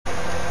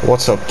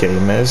What's up,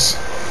 gamers?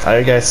 Are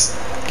you guys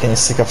getting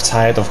sick of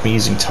tired of me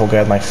using Toga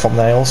at my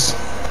thumbnails?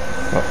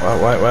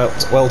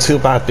 Well, too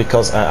bad,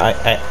 because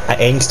I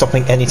ain't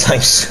stopping anytime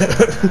soon.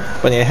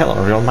 But yeah, hello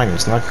everyone, my name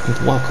is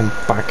Nikelclip. Welcome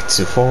back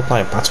to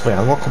Fortnite Battle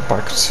Royale, and welcome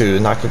back to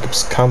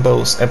Nikelclip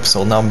Combo's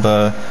episode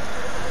number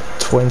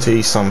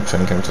 20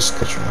 something. I'm just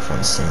catching my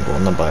phone, seeing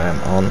what number I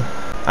am on.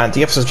 And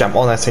the episode I'm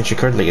on essentially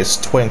currently is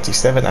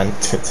 27,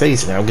 and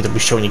today's video I'm going to be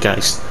showing you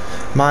guys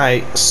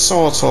my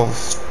sort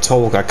of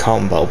Toga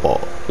combo,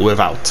 but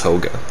without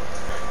Toga.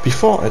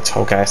 Before a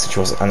Toga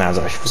essentially was announced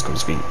that it was going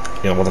to be,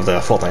 one of the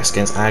Fortnite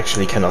skins, I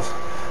actually kind of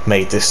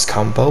made this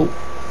combo.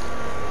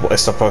 What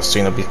is supposed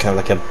to, be kind of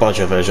like a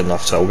budget version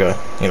of Toga,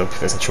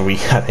 essentially we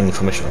had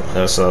information on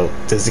her, so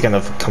this is the kind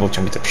of combo I'm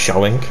going to be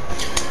showing.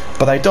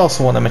 But I do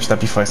also want to mention that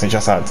before I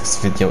just out this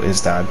video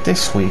is that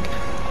this week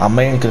I'm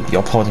mainly going to be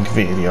uploading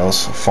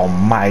videos from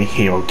My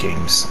Hero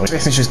games. Which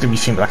essentially is going to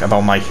be themed like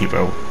about My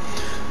Hero.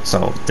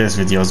 So this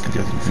video is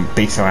going to be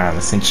based around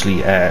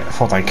essentially a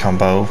Fortnite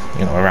combo,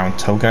 around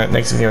Toga.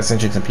 Next video is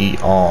essentially going to be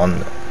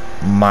on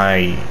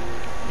My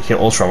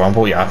Hero Ultra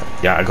Rumble. Yeah,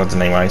 I got the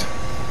name right.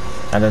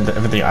 And then the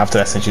video after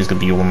that essentially is going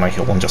to be on My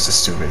Hero 1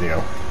 Justice 2 video.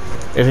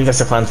 I think that's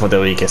the plan for the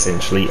week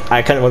essentially.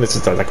 I kind of wanted to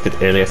start like a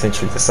bit earlier,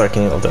 essentially the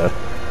second of the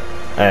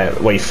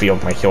Wave 3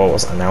 of My Hero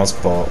was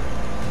announced, but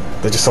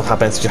it just so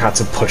happens you had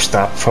to push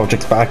that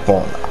project back,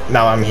 but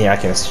now I'm here, I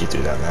can actually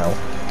do that now.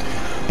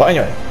 But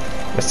anyway,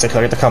 let's take a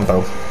look at the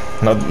combo,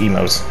 not the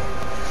emotes.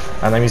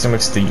 And I'm using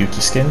the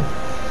Yuki skin.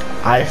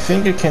 I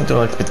think you can do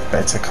like a bit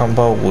better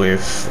combo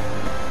with,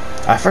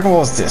 I forgot what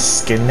was the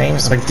skin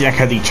names, like the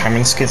Akadi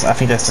Chairman skins. I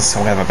think that's just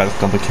some kind of a better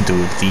combo you can do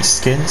with these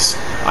skins.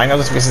 I know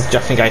this because I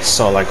think I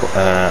saw like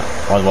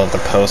on one of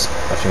the posts,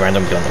 I think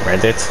randomly on the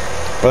Reddit.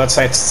 But I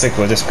decided to stick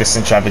with this because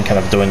since I've been kind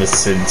of doing this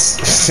since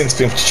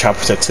pretty much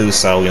chapter 2,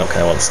 so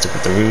kind of want to stick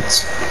with the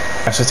roots.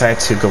 I also decided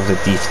to go with the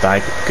deep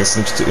dive because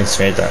since to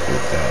illustrate that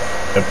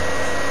with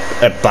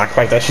a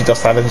backpack that she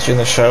does have in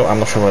the show. I'm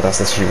not sure whether that's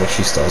actually what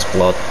she stores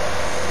blood.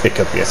 It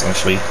could be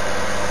essentially.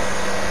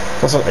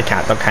 Also, a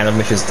cat that kind of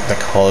mixes the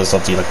colours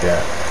of the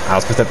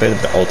outfit a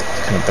bit, the old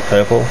kind of the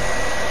purple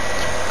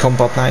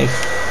combat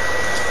knife.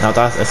 Now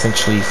that's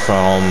essentially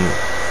from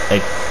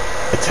a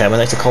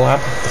Terminator collab.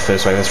 The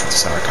first wave is from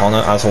Sarah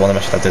Connor. I also want to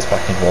mention that this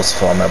backing was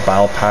from a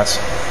Battle Pass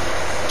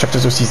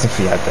Chapter 2 Season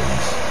 3, I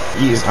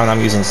believe. And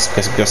I'm using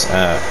this because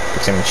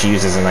she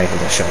uses a knife in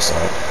the show, so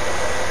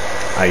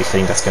I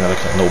think that's kind of like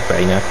a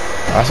no-brainer.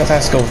 I also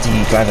decided to go with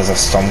the brand as a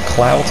Storm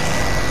Cloud.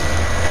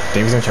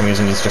 The reason which I'm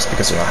using is just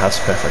because it has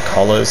perfect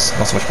colours,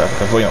 not so much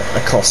perfect, but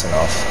they're close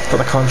enough. For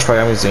the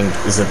contrary, I'm using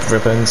is the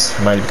ribbons,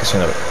 mainly because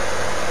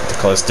the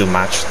colours do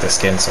match the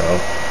skin, so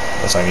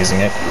that's why I'm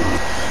using it.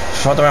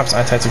 For the wraps,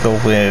 I tried to go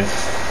with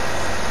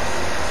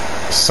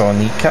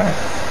Sonika.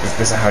 Is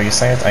this how you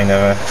say it? I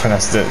never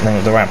pronounced the name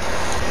of the wrap.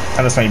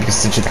 And that's mainly because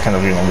essentially that kind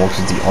of works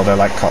with the other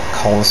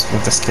colors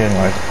with the skin,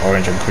 like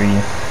orange and green,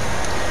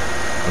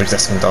 which the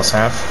skin does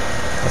have.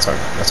 That's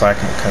why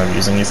I'm kind of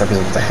using it, because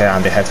of the hair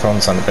and the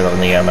headphones and a bit of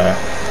the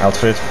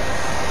outfit.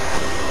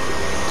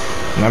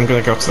 And I'm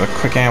gonna go to the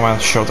quick aim and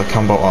show the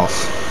combo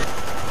off.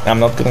 I'm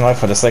not gonna lie,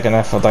 for the second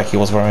I thought that he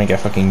was wearing a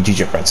fucking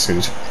gingerbread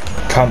suit.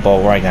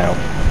 Combo right now.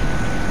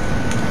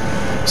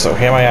 So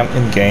here I am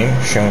in game,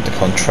 showing the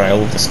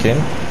contrail of the skin.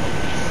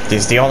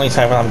 This is the only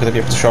time when I'm going to be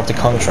able to show off the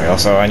contrail,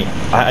 so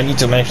I need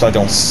to make sure I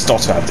don't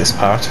stutter at this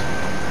part.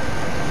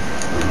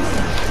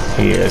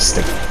 Here's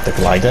the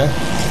glider.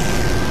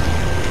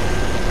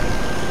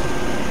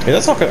 It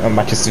does look like it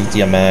matches to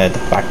the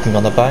backing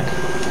on the back.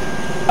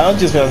 I don't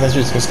just realize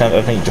it's just kind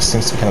of, I think it just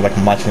seems to be kind of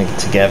like matching it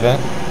together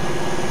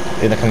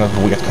in a kind of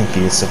weird,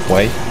 cohesive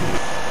way.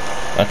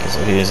 Okay, so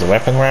here's the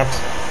weapon wrap.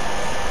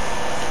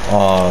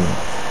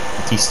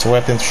 These two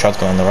weapons,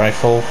 shotgun and the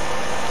rifle.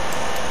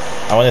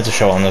 I wanted to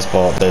show on this,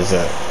 but there's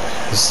a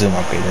zoom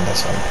upgrade in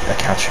this one. I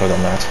can't show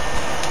them that.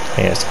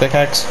 Here's the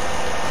pickaxe.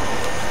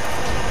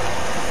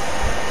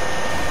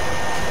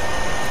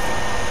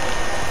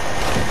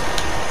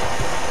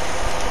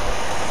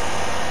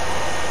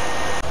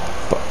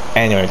 But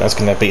anyway, that's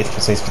gonna be it for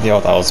today's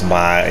video. That was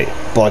my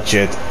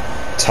budget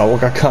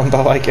Toga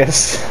combo, I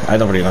guess. I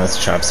don't really know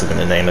if I'm still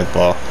gonna name it,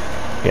 but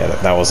yeah,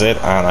 that was it,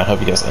 and I hope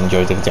you guys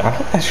enjoyed the video. I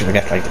hope I actually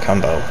get like the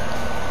combo.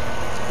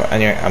 But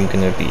anyway, I'm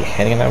gonna be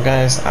heading out,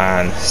 guys,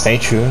 and stay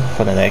tuned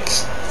for the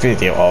next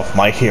video of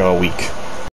My Hero Week.